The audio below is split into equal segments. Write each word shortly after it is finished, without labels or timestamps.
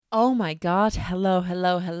Oh my God. Hello,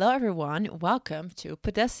 hello, hello, everyone. Welcome to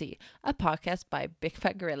Podesi, a podcast by Big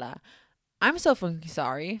Fat Gorilla. I'm so fucking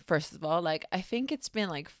sorry, first of all. I think it's been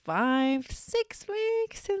like 5, 6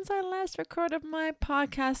 weeks since I last recorded my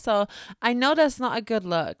podcast. So I know that's not a good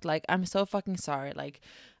look. I'm so fucking sorry.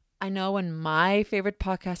 I know when my favorite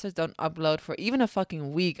podcasters don't upload for even a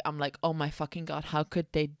fucking week, I'm like, oh my fucking God, how could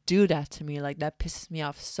they do that to me? That pisses me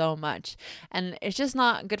off so much. And it's just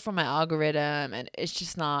not good for my algorithm. And it's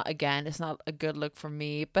just not, again, it's not a good look for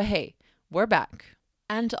me. But hey, we're back.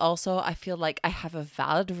 And also, I feel like I have a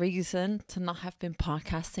valid reason to not have been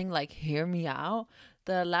podcasting. Hear me out.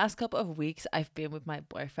 The last couple of weeks, I've been with my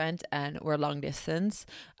boyfriend and we're long distance.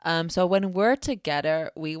 So when we're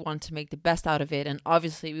together, we want to make the best out of it. And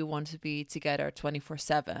obviously, we want to be together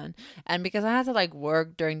 24/7. And because I had to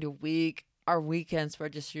work during the week, our weekends were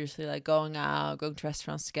just usually going out, going to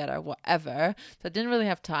restaurants together, whatever. So I didn't really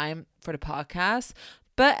have time for the podcast.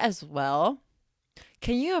 But as well,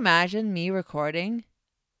 can you imagine me recording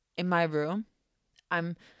in my room?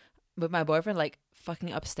 I'm with my boyfriend,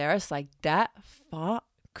 fucking upstairs. That thought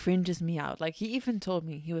cringes me out. He even told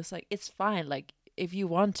me, he was like, it's fine. If you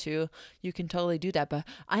want to, you can totally do that. But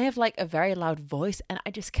I have a very loud voice and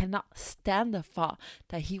I just cannot stand the thought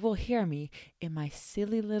that he will hear me in my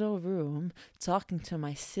silly little room talking to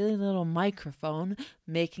my silly little microphone,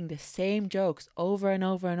 making the same jokes over and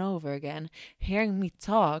over and over again, hearing me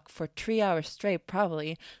talk for 3 hours straight,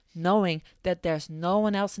 probably knowing that there's no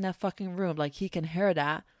one else in that fucking room. He can hear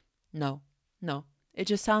that. No, no. It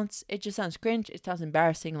just sounds cringe. It sounds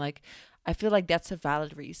embarrassing. I feel like that's a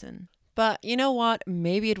valid reason. But you know what?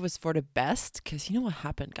 Maybe it was for the best, because you know what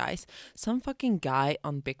happened, guys? Some fucking guy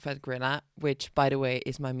on Big Fat Gorilla, which by the way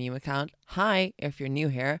is my meme account. Hi, if you're new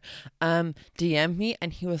here, DM'd me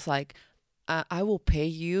and he was like, I will pay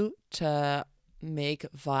you to make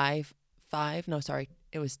it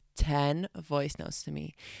was 10 voice notes to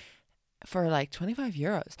me for 25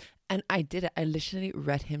 euros. And I did it. I literally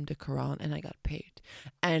read him the Quran and I got paid.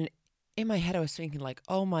 And in my head, I was thinking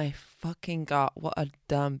oh my fucking God, what a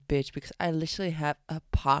dumb bitch. Because I literally have a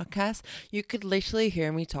podcast. You could literally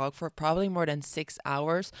hear me talk for probably more than 6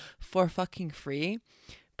 hours for fucking free.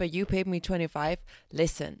 But you paid me 25.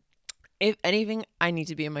 Listen, if anything, I need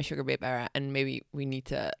to be in my sugar babe era, and maybe we need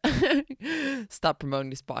to stop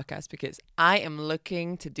promoting this podcast because I am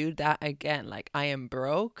looking to do that again. I am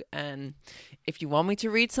broke, and if you want me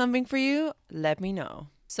to read something for you, let me know.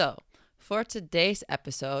 So, for today's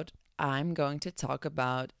episode, I'm going to talk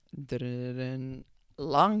about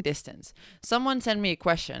long distance. Someone sent me a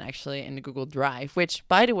question actually in the Google Drive, which,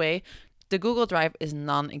 by the way, the Google Drive is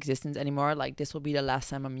non-existent anymore. This will be the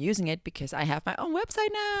last time I'm using it because I have my own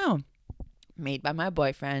website now, made by my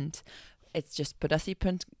boyfriend. It's just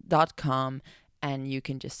podasi.com and you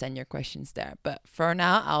can just send your questions there. But for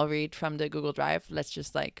now, I'll read from the Google Drive. Let's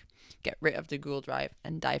just get rid of the Google Drive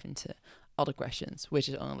and dive into all the questions, which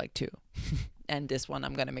is only two. And this one,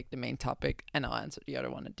 I'm going to make the main topic and I'll answer the other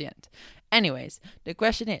one at the end. Anyways, the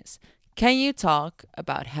question is, can you talk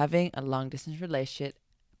about having a long distance relationship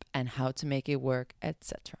and how to make it work,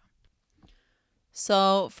 etc.?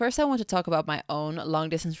 So first I want to talk about my own long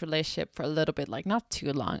distance relationship for a little bit, not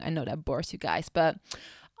too long. I know that bores you guys, but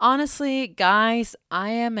honestly, guys,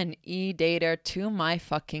 I am an e-dater to my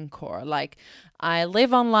fucking core. I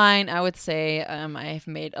live online, I would say. I've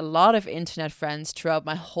made a lot of internet friends throughout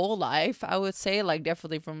my whole life. I would say,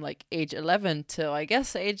 definitely from age 11 till I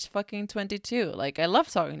guess age fucking 22. I love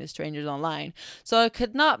talking to strangers online. So it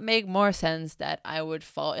could not make more sense that I would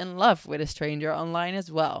fall in love with a stranger online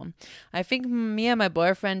as well. I think me and my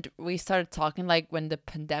boyfriend, we started talking when the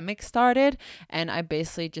pandemic started, and I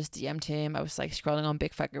basically just DM'd him. I was scrolling on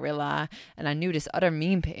Big Fat Gorilla, and I knew this other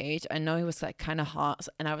meme page. I know he was kind of hot,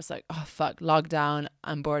 and I was like, oh fuck, lockdown,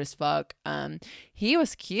 I'm bored as fuck. He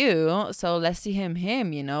was cute, so let's see him,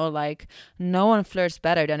 no one flirts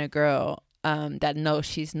better than a girl that knows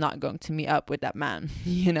she's not going to meet up with that man.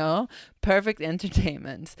 Perfect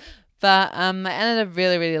entertainment. But I ended up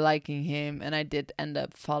really, really liking him, and I did end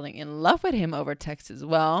up falling in love with him over text as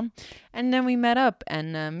well. And then we met up,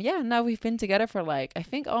 and now we've been together for I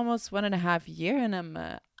think almost 1.5 years, and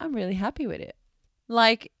I'm really happy with it.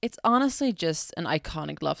 It's honestly just an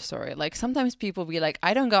iconic love story. Sometimes people be like,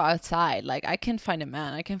 I don't go outside. I can find a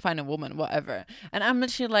man, I can find a woman, whatever. And I'm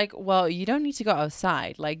literally well, you don't need to go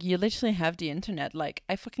outside. You literally have the internet.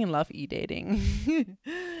 I fucking love e-dating.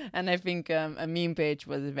 And I think a meme page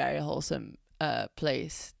was a very wholesome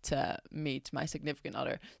place to meet my significant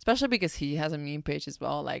other, especially because he has a meme page as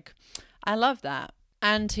well. I love that.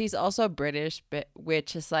 And he's also British,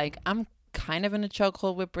 which is I'm kind of in a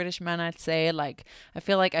chokehold with British men, I'd say. Like, I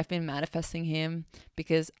feel like I've been manifesting him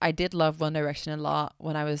because I did love One Direction a lot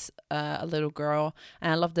when I was a little girl,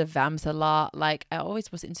 and I loved the Vamps a lot. Like, I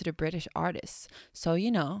always was into the British artists, so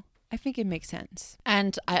you know, I think it makes sense.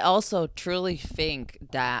 And I also truly think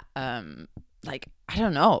that like, I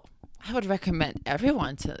don't know, I would recommend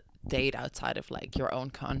everyone to date outside of like your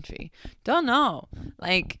own country. Don't know,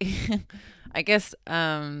 like I guess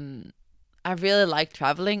I really like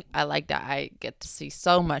traveling. I like that I get to see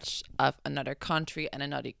so much of another country and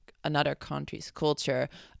another country's culture.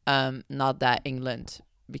 Not that England,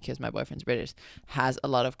 because my boyfriend's British, has a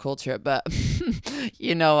lot of culture, but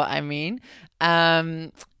you know what I mean.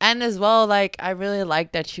 And as well, like, I really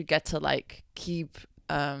like that you get to like keep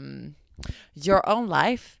your own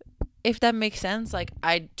life, if that makes sense. Like,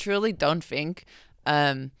 I truly don't think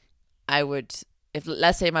I would, if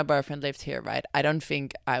let's say my boyfriend lived here, right? I don't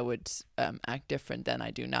think I would act different than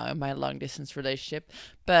I do now in my long distance relationship.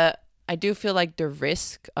 But I do feel like the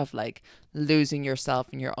risk of like losing yourself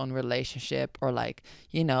in your own relationship, or like,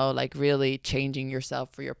 you know, like really changing yourself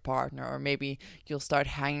for your partner, or maybe you'll start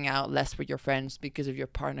hanging out less with your friends because of your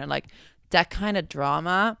partner, like that kind of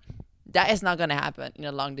drama, that is not going to happen in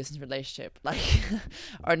a long distance relationship, like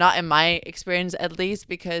or not in my experience at least,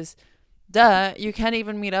 because you can't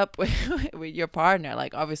even meet up with, with your partner.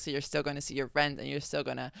 Like, obviously you're still going to see your friends and you're still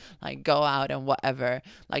going to like go out and whatever,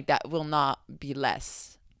 like that will not be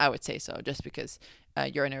less, I would say, so just because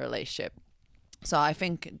you're in a relationship. So I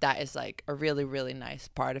think that is like a really, really nice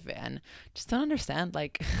part of it. And just don't understand,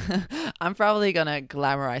 like, I'm probably gonna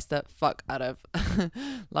glamorize the fuck out of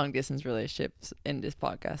long distance relationships in this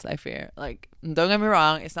podcast, I fear. Like, don't get me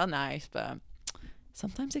wrong, it's not nice, but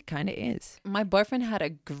sometimes it kind of is. My boyfriend had a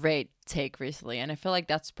great take recently, and I feel like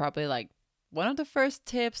that's probably like one of the first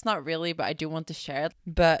tips. Not really, but I do want to share it.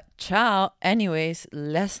 But ciao. Anyways,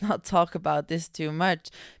 let's not talk about this too much,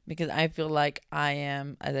 because I feel like I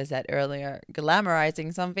am, as I said earlier,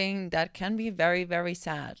 glamorizing something that can be very, very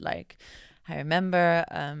sad. Like, I remember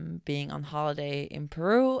being on holiday in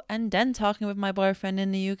Peru and then talking with my boyfriend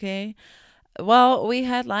in the UK. Well, we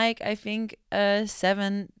had like, I think, a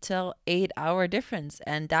 7 till 8 hour difference,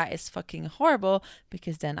 and that is fucking horrible,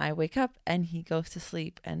 because then I wake up and he goes to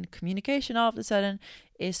sleep, and communication all of a sudden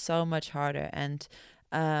is so much harder, and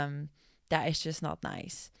that is just not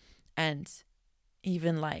nice. And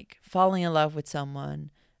even like falling in love with someone,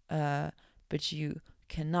 but you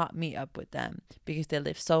cannot meet up with them because they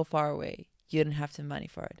live so far away, you don't have the money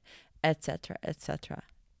for it, etc., etc.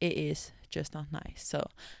 It is just not nice. So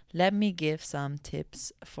let me give some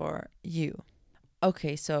tips for you.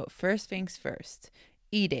 Okay, so first things first,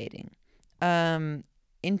 e-dating,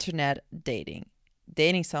 internet dating,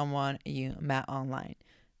 dating someone you met online.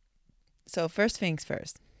 So first things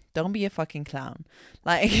first, don't be a fucking clown.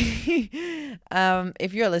 Like,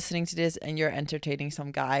 if you're listening to this and you're entertaining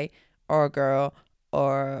some guy or girl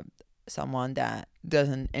or someone that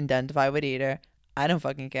doesn't identify with either, I don't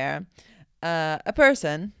fucking care. A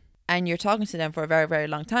person, and you're talking to them for a very, very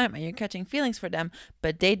long time and you're catching feelings for them,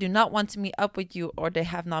 but they do not want to meet up with you, or they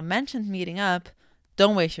have not mentioned meeting up,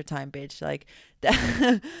 don't waste your time, bitch. Like,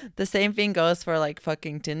 the same thing goes for like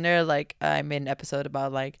fucking Tinder. Like, I made an episode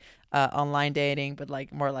about like online dating, but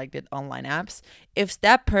like more like the online apps. If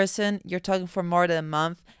that person you're talking for more than a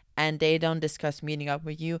month and they don't discuss meeting up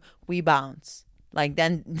with you, we bounce. Like,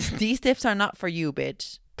 then these tips are not for you,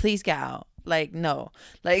 bitch. Please get out. Like, no.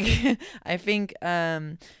 Like, I think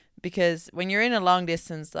because when you're in a long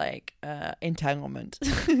distance like entanglement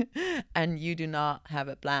and you do not have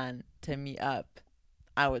a plan to meet up,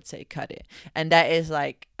 I would say cut it. And that is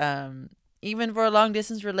like even for a long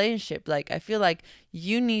distance relationship, like, I feel like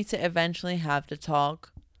you need to eventually have the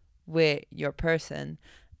talk with your person.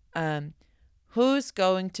 Who's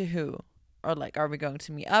going to who? Or like, are we going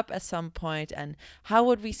to meet up at some point, and how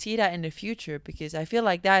would we see that in the future? Because I feel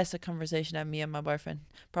like that is a conversation that me and my boyfriend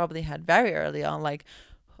probably had very early on. Like,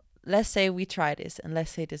 let's say we try this and let's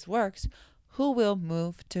say this works, who will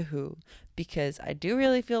move to who? Because I do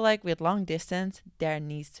really feel like with long distance, there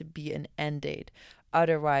needs to be an end date.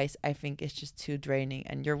 Otherwise, I think it's just too draining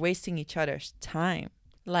and you're wasting each other's time.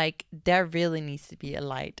 Like, there really needs to be a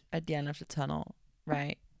light at the end of the tunnel,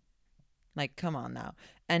 right? Like, come on now.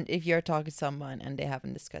 And if you're talking to someone and they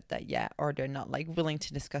haven't discussed that yet, or they're not like willing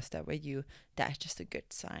to discuss that with you, that's just a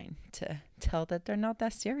good sign to tell that they're not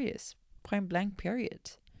that serious. Point blank,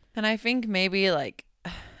 period. And I think maybe like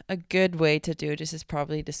a good way to do this is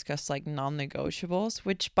probably discuss like non-negotiables,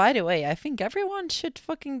 which, by the way, I think everyone should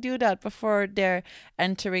fucking do that before they're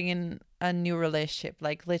entering in a new relationship.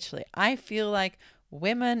 Like, literally, I feel like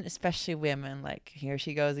women, especially women, like here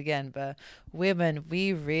she goes again, but women,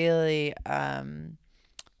 we really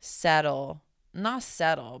settle, not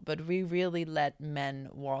settle, but we really let men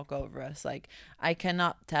walk over us. Like, I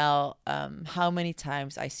cannot tell how many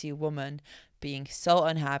times I see women being so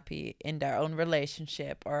unhappy in their own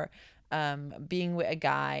relationship, or being with a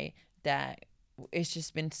guy that it's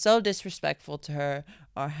just been so disrespectful to her,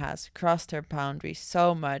 or has crossed her boundaries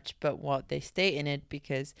so much, but what they stay in it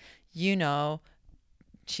because, you know,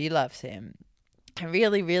 she loves him. I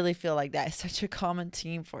really, really feel like that is such a common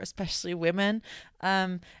theme for especially women.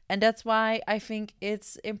 And that's why I think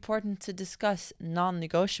it's important to discuss non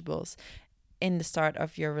negotiables in the start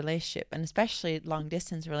of your relationship, and especially long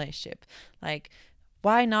distance relationship. Like,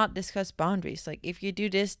 why not discuss boundaries? Like, if you do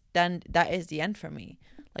this, then that is the end for me.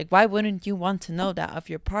 Like, why wouldn't you want to know that of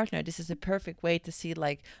your partner? This is a perfect way to see,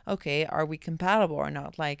 like, okay, are we compatible or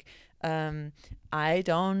not? Like, um, I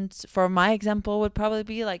don't, for my example, would probably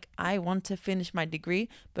be like, I want to finish my degree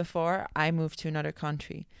before I move to another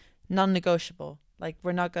country. Non negotiable. Like,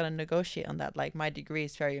 we're not going to negotiate on that. Like, my degree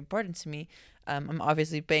is very important to me. I'm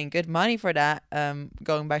obviously paying good money for that.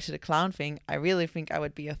 Going back to the clown thing, I really think I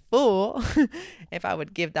would be a fool if I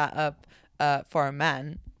would give that up for a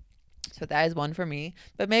man. So that is one for me.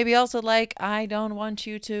 But maybe also, like, I don't want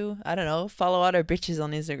you to, I don't know, follow other bitches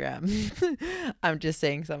on Instagram. I'm just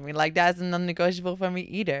saying something like that's non-negotiable for me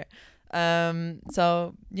either.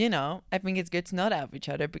 So, you know, I think it's good to know that of each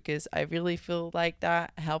other, because I really feel like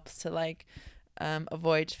that helps to, like,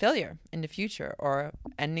 avoid failure in the future, or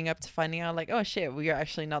ending up to finding out like, oh shit, we are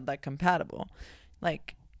actually not that compatible.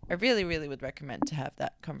 Like, I really, really would recommend to have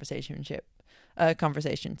that conversation,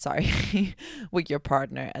 sorry, with your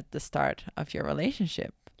partner at the start of your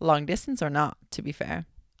relationship, long distance or not, to be fair.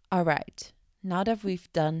 All right. Now that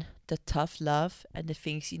we've done the tough love and the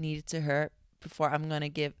things you needed to hear before, I'm going to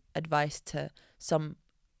give advice to some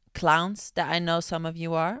clowns that I know some of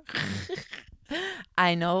you are.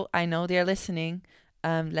 I know they're listening.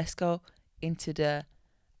 Let's go into the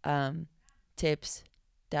tips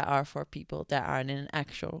that are for people that are in an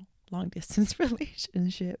actual long distance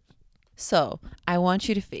relationship. So, I want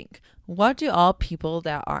you to think, what do all people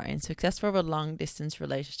that are in successful long distance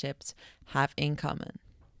relationships have in common?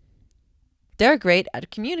 They're great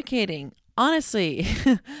at communicating. Honestly,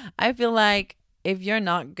 I feel like if you're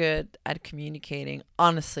not good at communicating,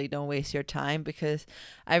 honestly, don't waste your time, because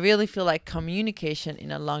I really feel like communication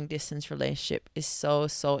in a long distance relationship is so,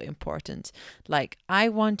 so important. Like, I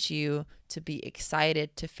want you to be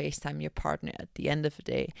excited to FaceTime your partner at the end of the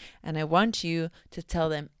day, and I want you to tell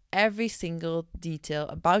them every single detail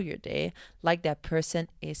about your day, like that person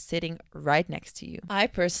is sitting right next to you. I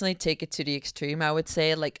personally take it to the extreme. I would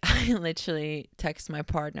say, like, I literally text my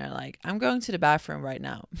partner like, I'm going to the bathroom right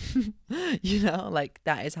now. You know, like,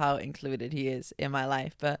 that is how included he is in my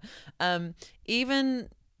life. But even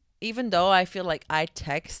though I feel like I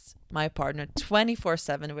text my partner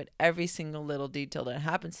 24/7 with every single little detail that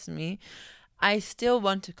happens to me, I still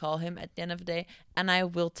want to call him at the end of the day, and I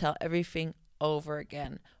will tell everything over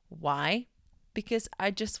again. Why? Because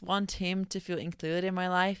I just want him to feel included in my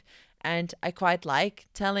life, and I quite like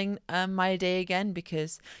telling my day again,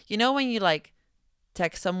 because you know when you like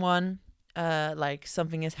text someone like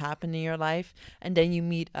something has happened in your life, and then you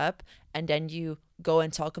meet up and then you go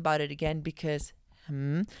and talk about it again, because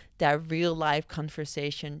that real life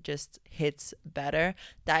conversation just hits better.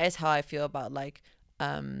 That is how I feel about like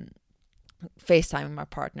FaceTiming my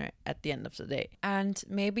partner at the end of the day. And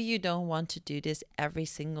maybe you don't want to do this every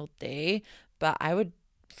single day, but I would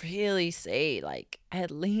really say like at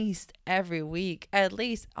least every week. At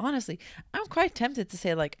least, honestly, I'm quite tempted to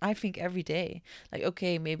say like I think every day. Like,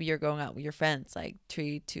 okay, maybe you're going out with your friends like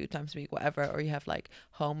two times a week, whatever, or you have like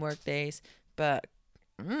homework days, but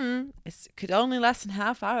it could only last an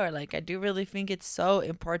half hour. Like, I do really think it's so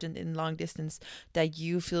important in long distance that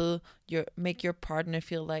you feel make your partner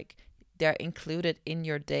feel like they're included in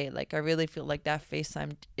your day. Like, I really feel like that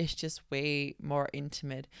FaceTime is just way more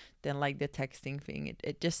intimate than like the texting thing.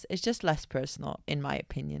 It's just less personal, in my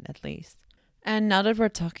opinion, at least. And now that we're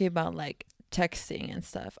talking about like texting and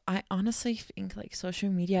stuff, I honestly think like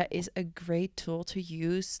social media is a great tool to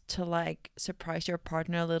use to like surprise your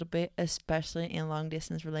partner a little bit, especially in long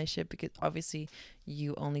distance relationship, because obviously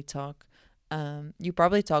you only talk you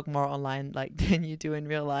probably talk more online like than you do in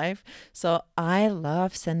real life. So I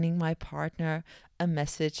love sending my partner a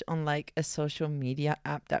message on like a social media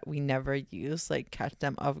app that we never use, like catch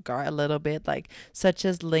them off guard a little bit, like such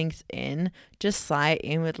as LinkedIn. Just slide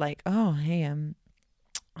in with like, oh hey,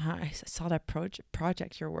 I saw that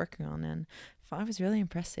project you're working on, and 5 is really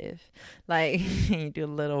impressive. Like you do a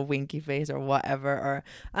little winky face or whatever, or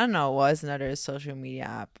I don't know, what is another social media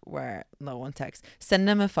app where no one texts? Send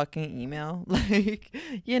them a fucking email. Like,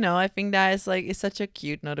 I think that is like, it's such a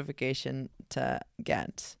cute notification to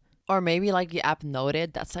get. Or maybe like the app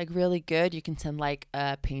Noted, that's like really good. You can send like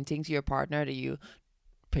a painting to your partner that you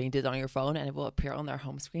painted on your phone and it will appear on their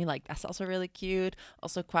home screen. Like that's also really cute.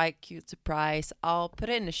 Also quite cute surprise. I'll put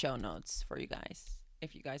it in the show notes for you guys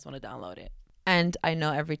if you guys want to download it. And I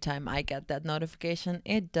know every time I get that notification,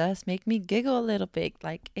 it does make me giggle a little bit.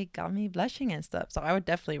 Like it got me blushing and stuff. So I would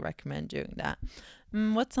definitely recommend doing that.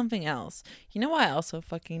 What's something else? You know what I also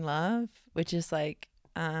fucking love? Which is like,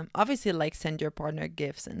 obviously like send your partner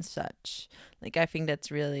gifts and such. Like I think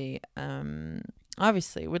that's really,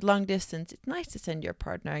 obviously with long distance, it's nice to send your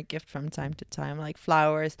partner a gift from time to time, like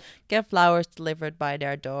flowers. Get flowers delivered by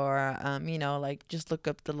their door. Like just look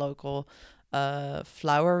up the local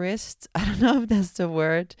flowerist. I don't know if that's the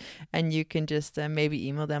word, and you can just maybe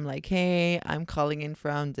email them like, hey, I'm calling in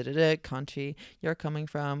from the country you're coming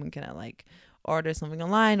from, and can I like order something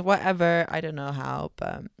online, whatever. I don't know how,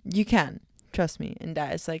 but you can, trust me, and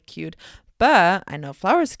that is like cute. But I know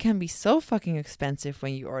flowers can be so fucking expensive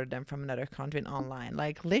when you order them from another country and online,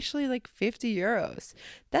 like literally like 50 euros.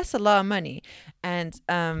 That's a lot of money. And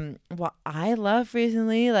what I love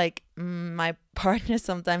recently, like my partner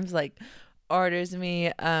sometimes like orders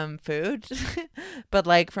me food but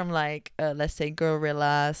like from like let's say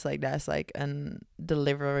Gorillas, like that's like an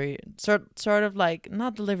delivery sort of like,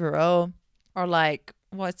 not Deliveroo, or like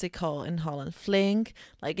what's it called in Holland, Flink.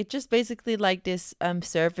 Like it's just basically like this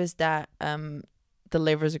service that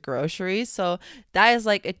delivers groceries. So that is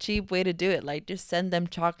like a cheap way to do it. Like just send them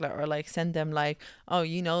chocolate, or like send them like, oh,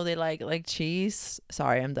 they like cheese.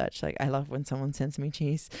 Sorry, I'm Dutch. Like I love when someone sends me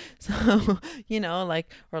cheese. So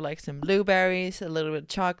like, or like some blueberries, a little bit of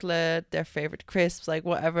chocolate, their favorite crisps, like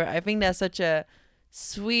whatever. I think that's such a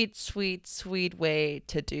sweet way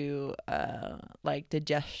to do like the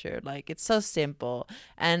gesture. Like it's so simple,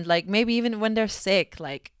 and like maybe even when they're sick,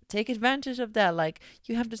 like take advantage of that. Like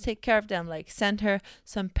you have to take care of them, like send her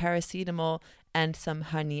some paracetamol and some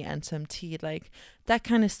honey and some tea, like that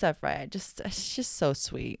kind of stuff, right? It's just so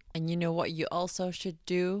sweet. And you know what you also should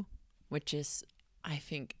do, which is I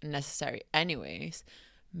think necessary anyways,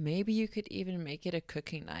 maybe you could even make it a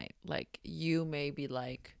cooking night. Like you maybe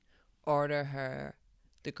like order her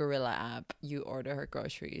the Gorilla app, you order her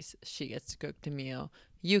groceries, she gets to cook the meal,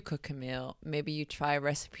 you cook a meal, maybe you try a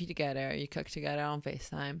recipe together, you cook together on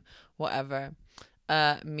FaceTime, whatever.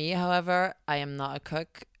 Me, however, I am not a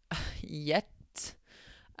cook yet.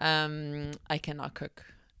 I cannot cook.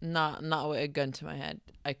 Not with a gun to my head.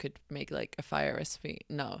 I could make like a fire recipe.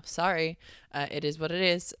 No, sorry. It is what it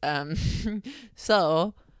is.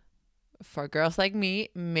 So for girls like me,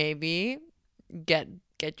 maybe get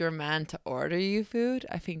your man to order you food.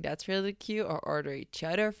 I think that's really cute. Or order each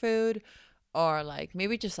other food, or like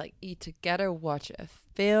maybe just like eat together, watch a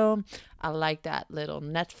film. I like that little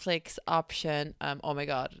Netflix option. Oh my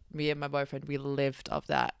god, me and my boyfriend, we lived off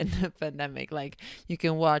that in the pandemic. Like you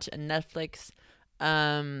can watch a Netflix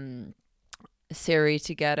series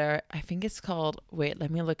together. I think it's called, wait, let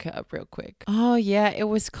me look it up real quick. Oh yeah, it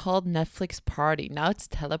was called Netflix Party. Now it's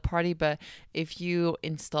Teleparty, but if you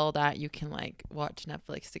install that, you can like watch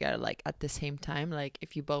Netflix together like at the same time. Like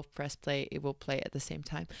if you both press play, it will play at the same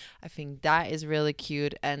time. I think that is really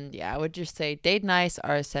cute. And yeah, I would just say date nights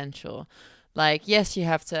are essential. Like yes, you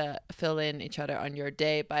have to fill in each other on your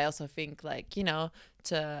day, but I also think like,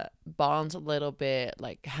 to bond a little bit,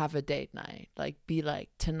 like have a date night, like be like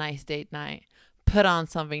tonight's date night, put on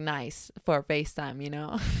something nice for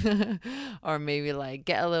FaceTime, or maybe like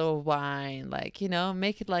get a little wine, like,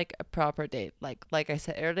 make it like a proper date. Like I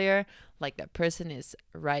said earlier, like that person is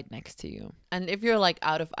right next to you. And if you're like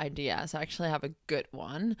out of ideas, I actually have a good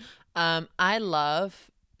one. I love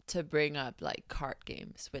to bring up like card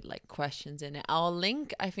games with like questions in it.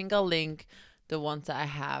 I think I'll link the ones that I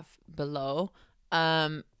have below.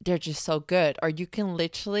 They're just so good. Or you can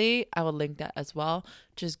literally, I will link that as well,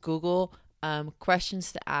 just Google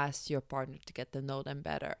questions to ask your partner to get to know them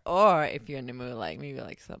better. Or if you're in the mood, like maybe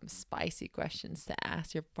like some spicy questions to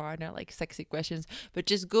ask your partner, like sexy questions, but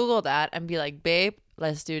just Google that and be like, babe,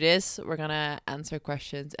 let's do this. We're gonna answer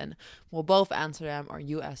questions and we'll both answer them, or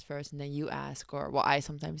you ask first and then you ask. Or what I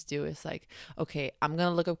sometimes do is like, okay, I'm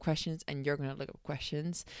gonna look up questions and you're gonna look up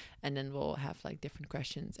questions, and then we'll have like different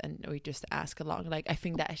questions and we just ask along. Like I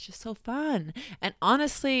think that is just so fun. And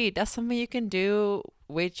honestly, that's something you can do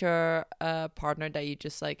with your partner that you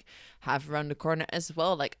just like have around the corner as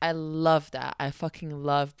well. Like I love that. I fucking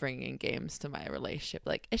love bringing games to my relationship.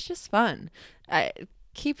 Like it's just fun.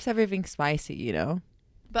 keeps everything spicy, you know?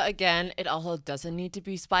 But again, it also doesn't need to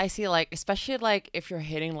be spicy. Like, especially like if you're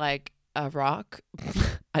hitting like a rock.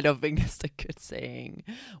 I don't think it's a good saying.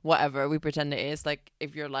 Whatever, we pretend it is. Like,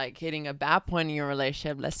 if you're like hitting a bad point in your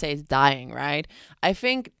relationship, let's say it's dying, right? I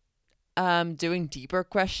think doing deeper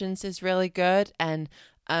questions is really good. And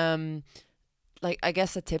like, I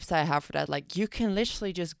guess the tips I have for that, like, you can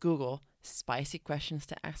literally just Google spicy questions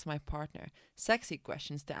to ask my partner, sexy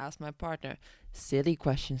questions to ask my partner, silly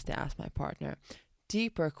questions to ask my partner,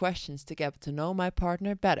 deeper questions to get to know my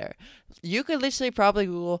partner better. You could literally probably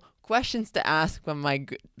Google questions to ask when my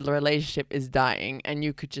relationship is dying, and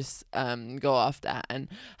you could just go off that. And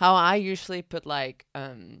how I usually put like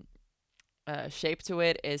shape to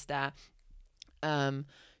it is that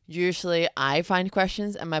usually I find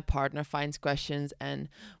questions and my partner finds questions, and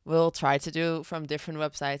we'll try to do from different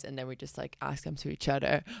websites, and then we just like ask them to each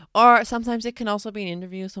other. Or sometimes it can also be an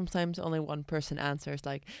interview. Sometimes only one person answers,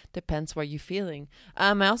 like depends what you're feeling.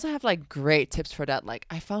 I also have like great tips for that. Like,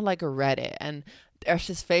 I found like a Reddit, and there's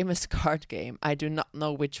this famous card game. I do not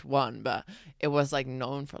know which one, but it was like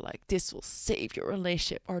known for like, this will save your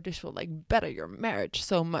relationship, or this will like better your marriage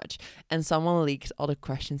so much. And someone leaked all the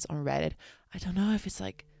questions on Reddit. I don't know if it's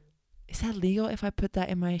like, is that legal if I put that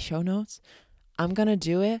in my show notes? I'm gonna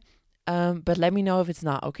do it. But let me know if it's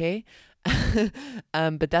not, okay?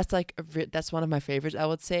 But that's like that's one of my favorites, I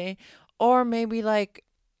would say. Or maybe like,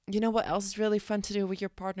 you know what else is really fun to do with your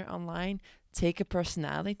partner online? Take a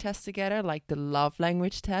personality test together, like the love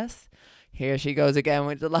language test. Here she goes again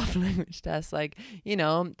with the love language test. Like, you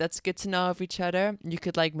know, that's good to know of each other. You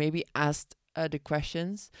could like maybe ask the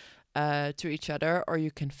questions to each other, or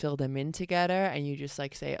you can fill them in together, and you just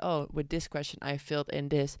like say, oh, with this question I filled in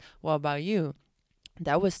this, what about you?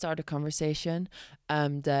 That would start a conversation.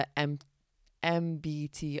 The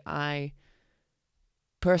MBTI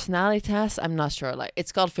personality test, I'm not sure, like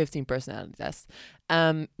it's called 15 personality tests.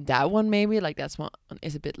 That one maybe, like that's one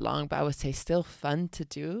is a bit long, but I would say still fun to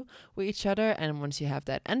do with each other. And once you have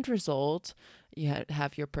that end result, you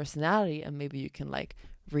have your personality, and maybe you can like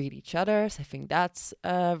read each other's. I think that's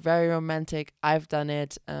very romantic. I've done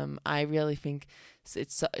it. I really think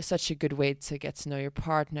it's such a good way to get to know your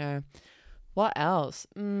partner. What else?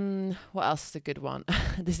 What else is a good one?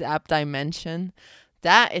 This app Dimension.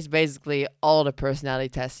 That is basically all the personality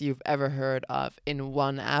tests you've ever heard of in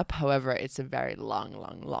one app. However, it's a very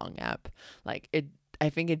long app. Like it, I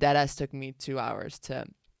think that has took me 2 hours to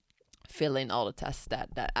fill in all the tests that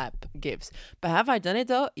app gives. But have I done it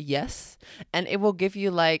though? Yes. And it will give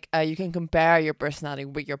you like you can compare your personality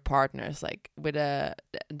with your partners. Like with the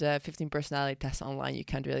 15 personality test online, you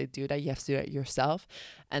can't really do that. You have to do it yourself,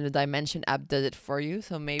 and the Dimension app does it for you.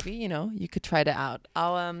 So maybe, you know, you could try that out.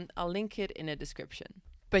 I'll link it in the description.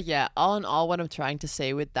 But yeah, all in all, what I'm trying to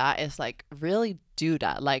say with that is like, really do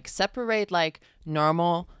that. Like, separate like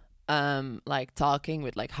normal like talking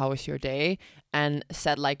with like, how was your day, and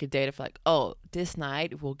set like a date of like, oh, this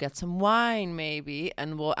night we'll get some wine maybe,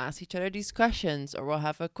 and we'll ask each other these questions, or we'll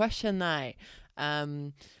have a question night.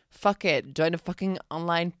 Fuck it, join a fucking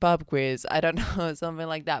online pub quiz, I don't know, something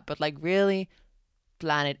like that. But like, really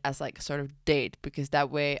plan it as like a sort of date, because that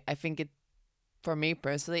way I think it, for me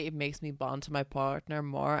personally, it makes me bond to my partner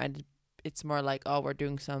more, and it's more like, oh, we're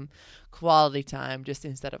doing some quality time, just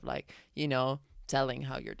instead of like, you know, telling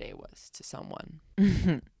how your day was to someone.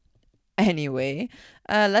 Anyway,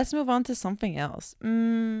 let's move on to something else.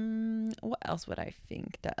 What else would I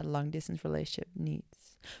think that a long distance relationship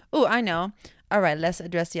needs? Oh, I know. All right, let's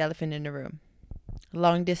address the elephant in the room.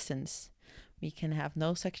 Long distance. We can have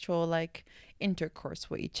no sexual like intercourse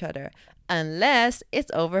with each other unless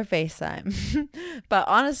it's over FaceTime. But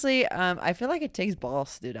honestly, I feel like it takes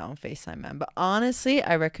balls to do that on FaceTime, man. But honestly,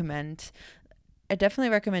 I definitely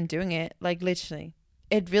recommend doing it. Like, literally,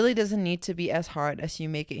 it really doesn't need to be as hard as you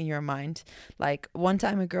make it in your mind. Like, one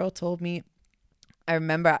time a girl told me, I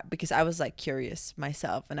remember, because I was like curious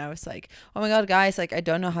myself, and I was like, oh my God, guys, like, I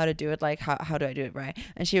don't know how to do it. Like, how do I do it right?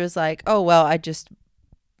 And she was like, oh, well, I just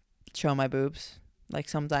show my boobs. Like,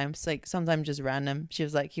 sometimes just random. She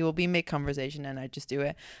was like, he will be mid conversation, and I just do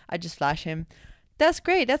it. I just flash him. That's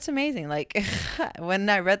great. That's amazing. Like, when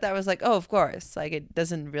I read that, I was like, oh, of course. Like, it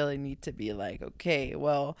doesn't really need to be like, okay,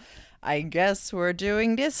 well, I guess we're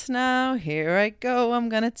doing this now. Here I go. I'm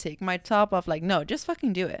gonna take my top off. Like, no, just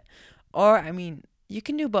fucking do it. Or, I mean, you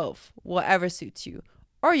can do both, whatever suits you.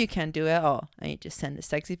 Or you can't do it at all, and you just send a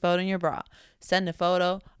sexy photo in your bra. Send a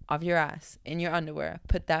photo of your ass in your underwear.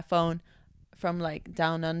 Put that phone from like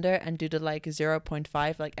down under and do the like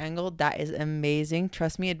 0.5 like angle. That is amazing.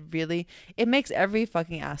 Trust me, it makes every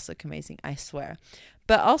fucking ass look amazing, I swear.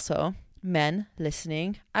 But also, Men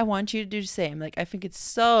listening, I want you to do the same. Like, I think it's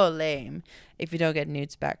so lame if you don't get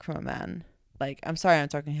nudes back from a man. Like, I'm sorry, I'm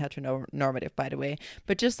talking heteronormative, by the way,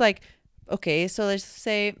 but just like, okay, so let's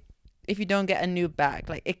say if you don't get a nude back,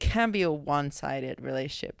 like, it can be a one-sided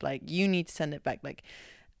relationship. Like, you need to send it back, like,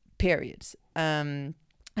 periods. And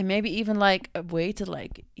maybe even like a way to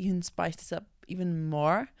like even spice this up even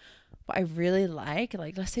more. What I really like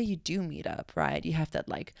let's say you do meet up, right? You have that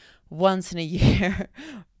like once in a year.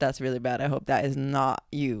 That's really bad. I hope that is not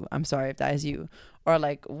you. I'm sorry if that is you. Or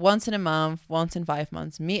like once in a month, once in 5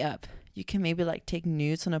 months, meet up. You can maybe like take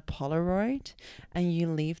nudes on a Polaroid and you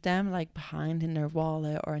leave them like behind in their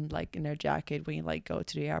wallet or in like in their jacket when you like go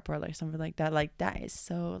to the airport, like something like that. Like that is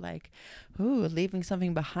so like, ooh, leaving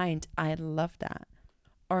something behind. I love that.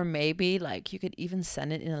 Or maybe like you could even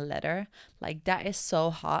send it in a letter. Like that is so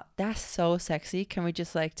hot. That's so sexy. Can we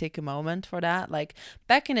just like take a moment for that? Like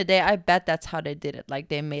back in the day, I bet that's how they did it. Like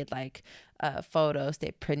they made like photos, they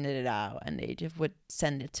printed it out, and they just would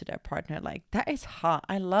send it to their partner. Like that is hot.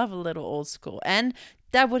 I love a little old school, and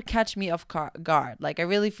that would catch me off guard. Like I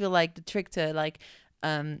really feel like the trick to like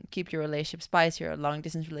keep your relationship spicy or a long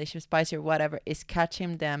distance relationship spicy or whatever is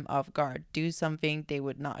catching them off guard. Do something they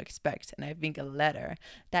would not expect. And I think a letter,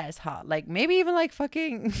 that is hot. Like maybe even like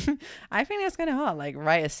fucking I think that's kind of hot. Like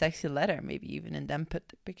write a sexy letter, maybe even, and then put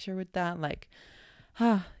the picture with that. Like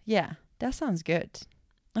yeah, that sounds good.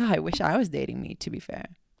 I wish I was dating me, to be fair.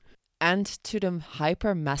 And to the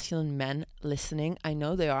hyper masculine men listening, I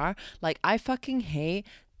know they are. Like I fucking hate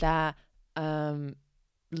that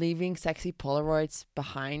leaving sexy Polaroids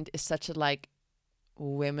behind is such a like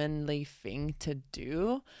womanly thing to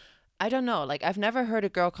do. I don't know. Like I've never heard a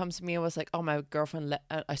girl come to me and was like, "Oh, my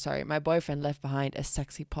my boyfriend left behind a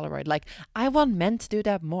sexy Polaroid." Like I want men to do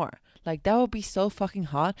that more. Like that would be so fucking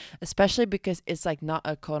hot, especially because it's like not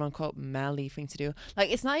a quote unquote manly thing to do. Like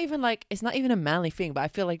it's not even a manly thing, but I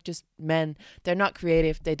feel like just men, they're not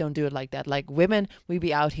creative. They don't do it like that. Like women, we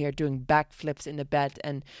be out here doing backflips in the bed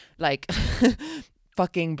and like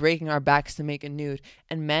fucking breaking our backs to make a nude,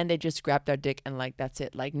 and men, they just grab their dick and like that's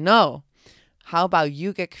it. Like no, how about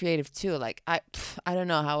you get creative too? Like I don't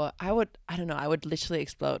know how I don't know, I would literally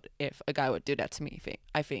explode if a guy would do that to me.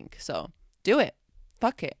 I think so. Do it,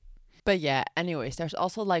 fuck it. But yeah, anyways, there's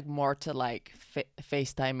also like more to like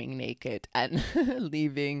FaceTiming naked and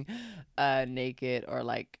leaving naked or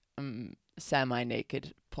like semi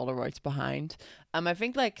naked Polaroids behind. I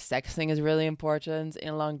think like sexting is really important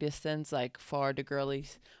in long distance, like for the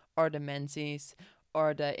girlies or the mensies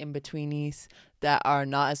or the in-betweenies that are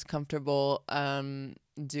not as comfortable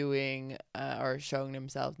doing or showing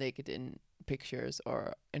themselves naked in pictures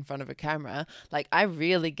or in front of a camera. Like I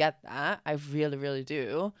really get that. I really, really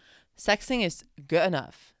do. Sexting is good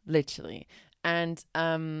enough, literally. And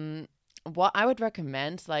what I would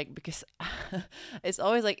recommend, like, because it's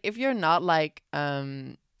always like if you're not like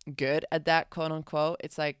good at that, quote unquote,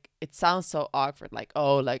 it's like it sounds so awkward, like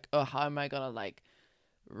oh, how am I gonna like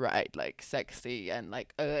write like sexy and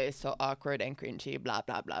like it's so awkward and cringy, blah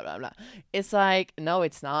blah blah blah blah. It's like no,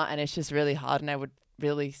 it's not, and it's just really hard. And I would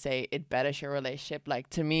really say it betters your relationship. Like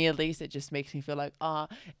to me at least, it just makes me feel like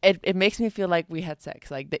it makes me feel like we had sex,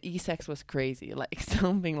 like the sex was crazy, like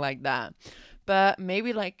something like that. But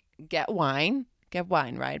maybe like get wine,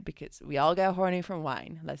 right? Because we all get horny from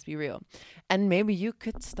wine, let's be real. And maybe you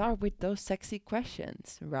could start with those sexy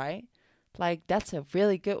questions, right? Like that's a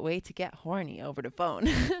really good way to get horny over the phone.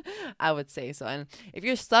 I would say so. And if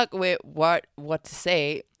you're stuck with what to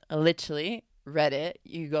say, literally Reddit,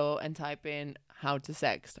 you go and type in how to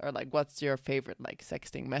sext or like what's your favorite like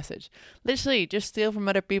sexting message. Literally just steal from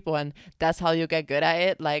other people, and that's how you get good at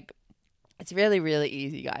it. Like it's really, really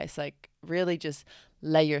easy, guys. Like really just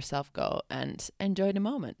let yourself go and enjoy the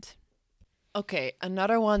moment. Okay,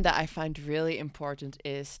 another one that I find really important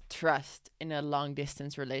is trust in a long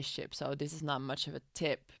distance relationship. So this is not much of a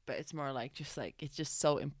tip, but it's more like just like it's just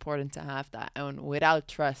so important to have that. And without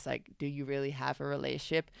trust, like do you really have a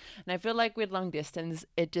relationship? And I feel like with long distance,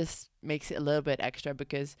 it just makes it a little bit extra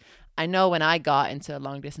because I know when I got into a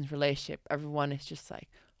long distance relationship, everyone is just like,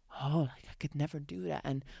 oh, like I could never do that.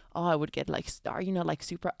 And oh, I would get like like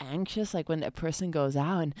super anxious like when a person goes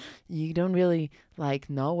out and you don't really like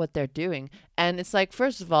know what they're doing. And it's like,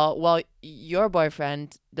 first of all, well, your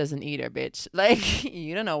boyfriend doesn't either, bitch. Like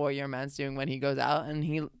you don't know what your man's doing when he goes out, and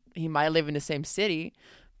he might live in the same city,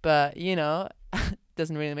 but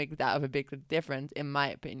doesn't really make that of a big difference in my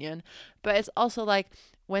opinion. But it's also like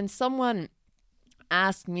when someone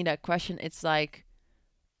asks me that question, it's like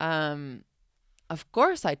of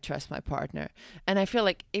course I trust my partner. And I feel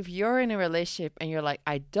like if you're in a relationship and you're like,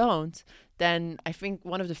 I don't, then I think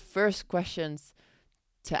one of the first questions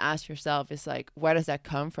to ask yourself is like, where does that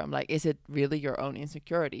come from? Like, is it really your own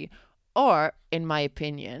insecurity? Or, in my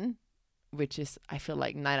opinion, which is, I feel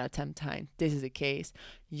like 9 out of 10 times this is the case,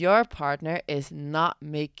 your partner is not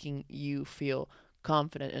making you feel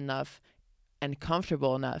confident enough and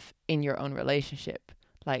comfortable enough in your own relationship.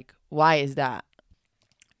 Like, why is that?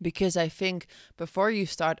 Because I think before you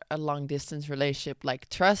start a long distance relationship, like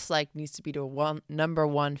trust like needs to be the number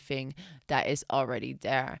one thing that is already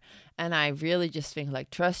there. And I really just think like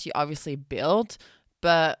trust you obviously build,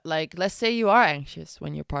 but like let's say you are anxious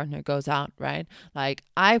when your partner goes out, right? Like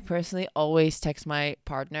I personally always text my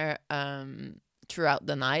partner throughout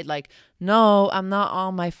the night, like, no, I'm not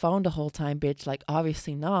on my phone the whole time, bitch. Like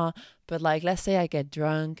obviously not. But like, let's say I get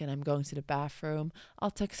drunk and I'm going to the bathroom,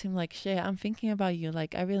 I'll text him like, shit, I'm thinking about you.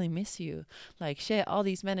 Like, I really miss you. Like, shit, all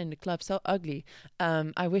these men in the club so ugly.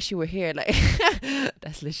 I wish you were here. Like,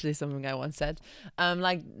 that's literally something I once said.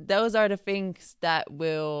 Like those are the things that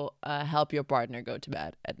will help your partner go to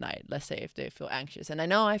bed at night. Let's say if they feel anxious, and I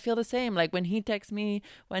know I feel the same. Like when he texts me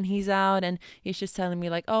when he's out and he's just telling me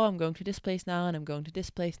like, oh, I'm going to this place now and I'm going to this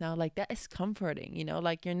place now. Like that is comforting, you know.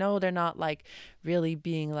 Like they're not like really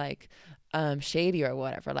being like shady or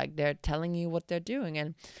whatever. Like they're telling you what they're doing.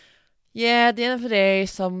 And yeah, at the end of the day,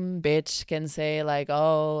 some bitch can say like,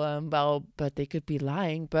 oh, well, but they could be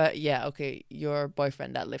lying. But yeah, okay, your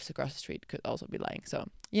boyfriend that lives across the street could also be lying. So,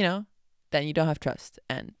 you know, then you don't have trust,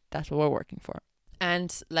 and that's what we're working for.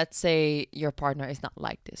 And let's say your partner is not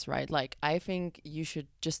like this, right? Like, I think you should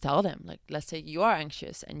just tell them. Like, let's say you are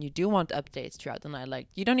anxious and you do want updates throughout the night. Like,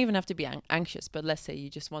 you don't even have to be anxious, but let's say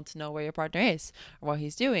you just want to know where your partner is, or what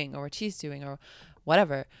he's doing, or what she's doing, or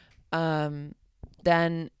whatever.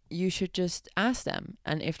 Then you should just ask them.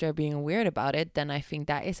 And if they're being weird about it, then I think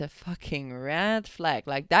that is a fucking red flag.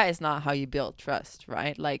 Like, that is not how you build trust,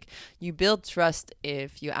 right? Like, you build trust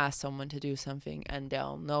if you ask someone to do something and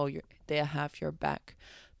they'll know they'll have your back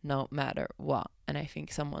no matter what. And I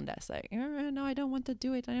think someone that's like, no, I don't want to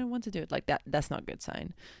do it. I don't want to do it. Like that's not a good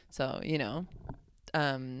sign. So, you know,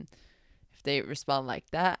 if they respond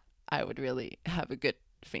like that, I would really have a good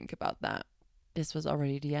think about that. This was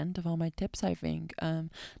already the end of all my tips, I think.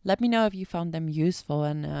 Let me know if you found them useful.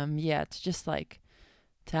 And yeah, it's just like,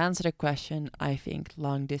 to answer the question, I think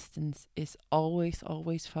long distance is always,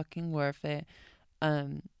 always fucking worth it.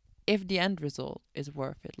 If the end result is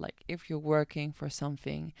worth it, like if you're working for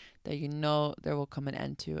something that you know there will come an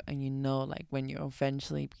end to, and you know like when you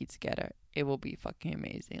eventually be together, it will be fucking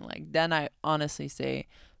amazing. Like then I honestly say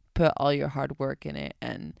put all your hard work in it,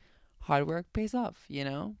 and hard work pays off, you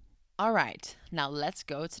know? All right, now let's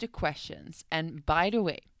go to the questions. And by the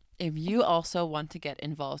way, if you also want to get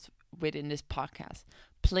involved within this podcast,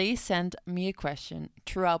 please send me a question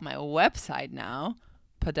throughout my website now,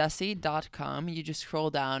 podasi.com. You just scroll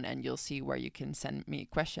down and you'll see where you can send me a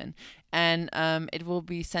question. And it will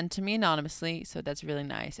be sent to me anonymously, so that's really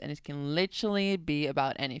nice. And it can literally be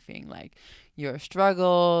about anything, like your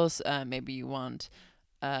struggles, maybe you want...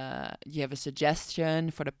 you have a suggestion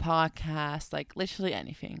for the podcast, like literally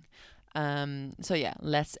anything. So yeah,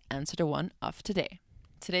 let's answer the one of today.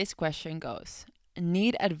 Today's question goes,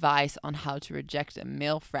 need advice on how to reject a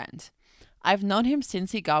male friend. I've known him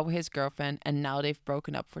since he got with his girlfriend, and now they've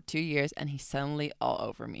broken up for 2 years and he's suddenly all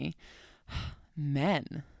over me.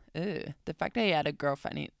 Men. Ew. The fact that he had a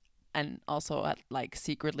girlfriend and also had like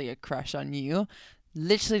secretly a crush on you,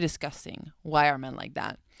 literally disgusting. Why are men like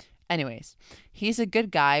that? Anyways, he's a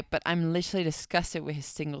good guy, but I'm literally disgusted with his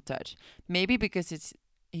single touch. Maybe because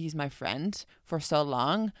he's my friend for so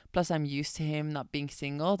long, plus I'm used to him not being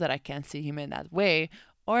single that I can't see him in that way.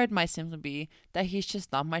 Or it might simply be that he's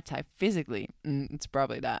just not my type physically. It's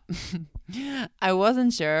probably that. I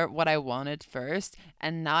wasn't sure what I wanted first,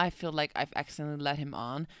 and now I feel like I've accidentally let him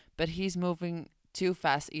on, but he's moving too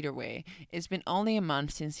fast either way. It's been only a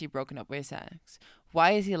month since he broken up with his ex.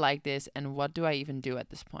 Why is he like this, and what do I even do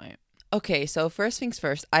at this point? Okay, so first things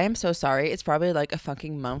first, I am so sorry. It's probably like a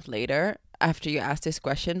fucking month later after you asked this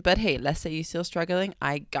question, but hey, let's say you're still struggling,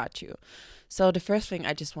 I got you. So the first thing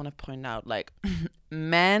I just want to point out, like,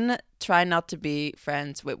 men try not to be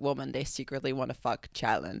friends with women they secretly want to fuck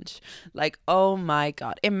challenge. Like, oh my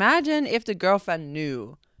God. Imagine if the girlfriend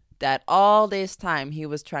knew that all this time he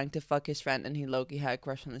was trying to fuck his friend and he low-key had a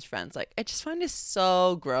crush on his friends. Like, I just find this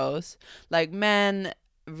so gross. Like, men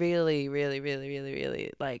really, really, really, really,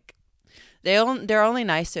 really, like, they're only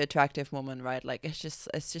nice to attractive women, right? Like, it's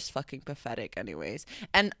just fucking pathetic anyways.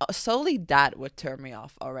 And solely that would turn me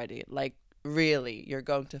off already. Like, really, you're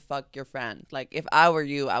going to fuck your friend. Like, if I were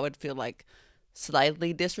you, I would feel like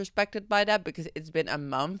slightly disrespected by that because it's been a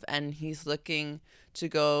month and he's looking to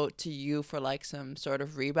go to you for like some sort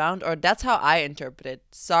of rebound, or that's how I interpret it.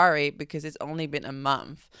 Sorry, because it's only been a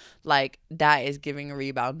month. Like, that is giving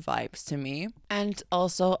rebound vibes to me. And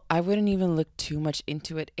also, I wouldn't even look too much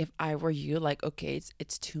into it if I were you. Like, okay,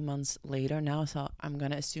 it's 2 months later now, so I'm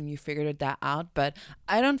gonna assume you figured that out, but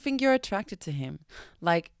I don't think you're attracted to him.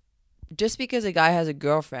 Like, just because a guy has a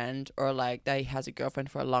girlfriend, or like that he has a girlfriend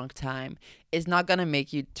for a long time, is not gonna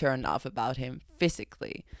make you turn off about him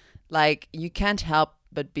physically. Like, you can't help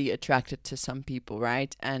but be attracted to some people,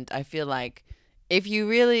 right? And I feel like if you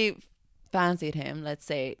really fancied him, let's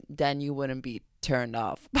say, then you wouldn't be turned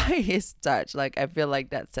off by his touch. Like, I feel like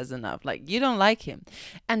that says enough. Like, you don't like him,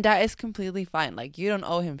 and that is completely fine. Like, you don't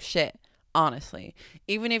owe him shit, honestly.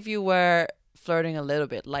 Even if you were flirting a little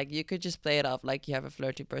bit, like, you could just play it off like you have a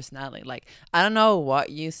flirty personality. Like, I don't know what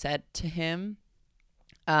you said to him,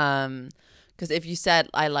 because if you said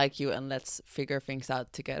I like you and let's figure things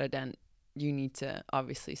out together, then you need to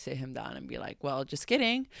obviously sit him down and be like, well, just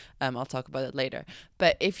kidding, I'll talk about it later.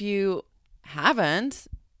 But if you haven't,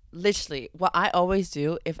 literally what I always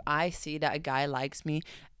do, if I see that a guy likes me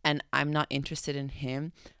and I'm not interested in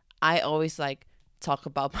him, I always like talk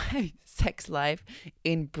about my sex life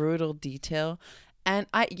in brutal detail. And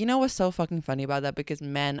you know what's so fucking funny about that? Because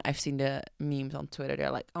men, I've seen the memes on Twitter.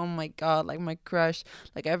 They're like, oh my God, like my crush,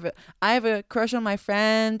 like I have a crush on my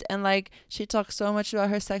friend, and like she talks so much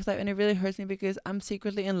about her sex life, and it really hurts me because I'm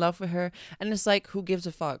secretly in love with her. And it's like, who gives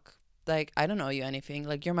a fuck? Like, I don't owe you anything.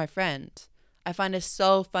 Like, you're my friend. I find it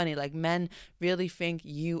so funny. Like, men really think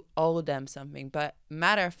you owe them something. But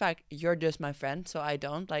matter of fact, you're just my friend, so I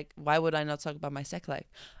don't. Like, why would I not talk about my sex life?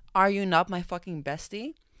 Are you not my fucking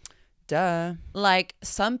bestie? Duh. Like,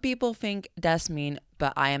 some people think that's mean,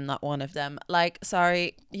 but I am not one of them. Like,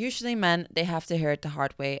 sorry, usually men, they have to hear it the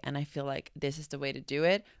hard way, and I feel like this is the way to do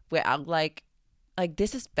it without like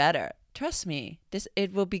this is better. Trust me.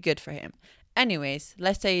 It will be good for him. Anyways,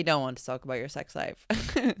 let's say you don't want to talk about your sex life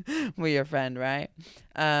with your friend, right?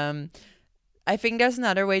 I think there's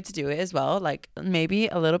another way to do it as well, like maybe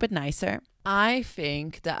a little bit nicer. I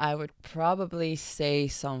think that I would probably say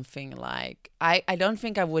something like, I don't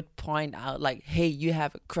think I would point out like, hey, you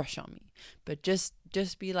have a crush on me, but just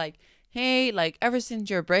be like, hey, like ever since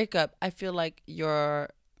your breakup, I feel like you're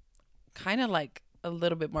kind of like a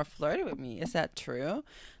little bit more flirty with me. Is that true?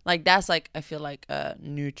 Like, that's like, I feel like a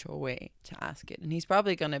neutral way to ask it. And he's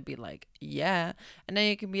probably gonna be like, yeah. And then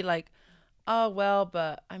you can be like, oh, well,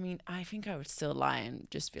 but I mean, I think I would still lie and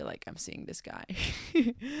just feel like I'm seeing this guy.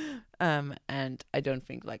 And I don't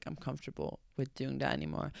think like I'm comfortable with doing that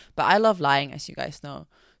anymore. But I love lying, as you guys know.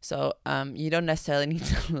 So you don't necessarily need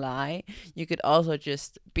to lie. You could also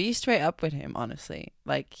just be straight up with him, honestly.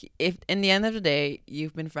 Like, if in the end of the day,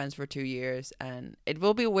 you've been friends for 2 years and it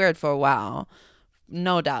will be weird for a while,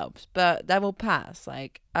 no doubt, but that will pass.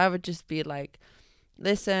 Like, I would just be like,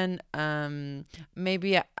 listen,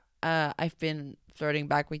 maybe I've been flirting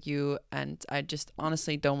back with you and I just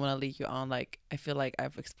honestly don't want to lead you on. Like, I feel like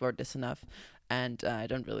I've explored this enough and I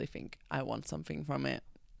don't really think I want something from it.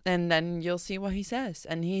 And then you'll see what he says,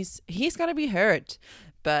 and he's gonna be hurt,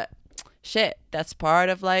 but shit, that's part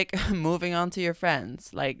of like moving on to your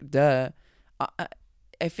friends. Like, duh.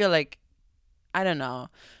 I feel like, I don't know.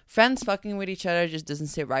 Friends fucking with each other just doesn't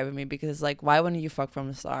sit right with me, because it's like, why wouldn't you fuck from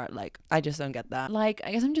the start? Like, I just don't get that. Like,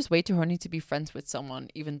 I guess I'm just way too horny to be friends with someone,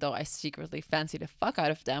 even though I secretly fancy the fuck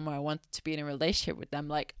out of them or I want to be in a relationship with them.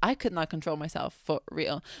 Like, I could not control myself for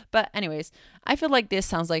real. But anyways, I feel like this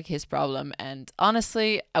sounds like his problem, and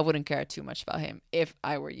honestly, I wouldn't care too much about him if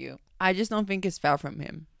I were you. I just don't think it's fair from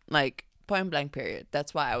him. Like, point blank period.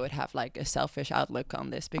 That's why I would have like a selfish outlook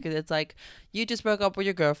on this, because it's like, you just broke up with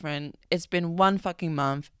your girlfriend, it's been 1 fucking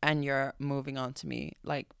month and you're moving on to me.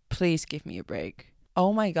 Like, please give me a break.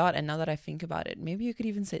 Oh my God. And now that I think about it, maybe you could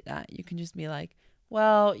even say that. You can just be like,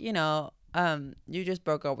 well, you just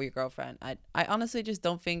broke up with your girlfriend. I honestly just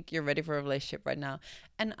don't think you're ready for a relationship right now,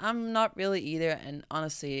 and I'm not really either, and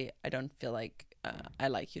honestly I don't feel like I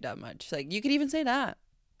like you that much. Like, you could even say that.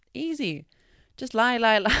 Easy. Just lie.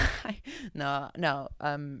 No.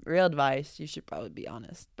 Real advice, you should probably be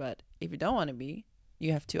honest. But if you don't want to be,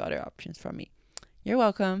 you have 2 other options from me. You're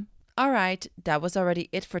welcome. All right, that was already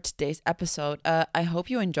it for today's episode. I hope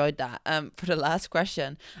you enjoyed that. For the last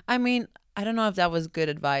question, I mean, I don't know if that was good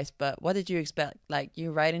advice, but what did you expect? Like,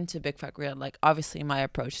 you write into Big Fat Real. Like, obviously my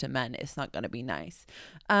approach to men is not gonna be nice.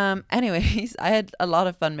 Anyways, I had a lot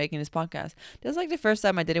of fun making this podcast. This was like the first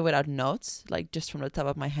time I did it without notes, like just from the top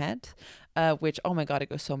of my head. Which, oh my God, it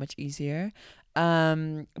goes so much easier.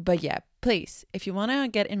 But yeah, please, if you want to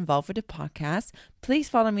get involved with the podcast, please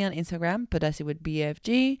follow me on Instagram, Podessy with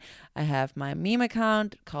BFG. I have my meme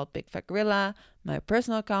account called Big Fat Gorilla, my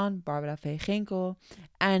personal account, Barbara V. Ginkel.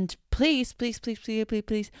 And please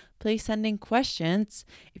send in questions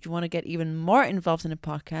if you want to get even more involved in the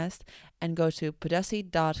podcast, and go to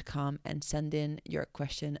podessy.com and send in your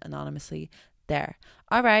question anonymously there.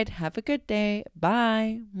 All right, have a good day.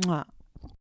 Bye. Mwah.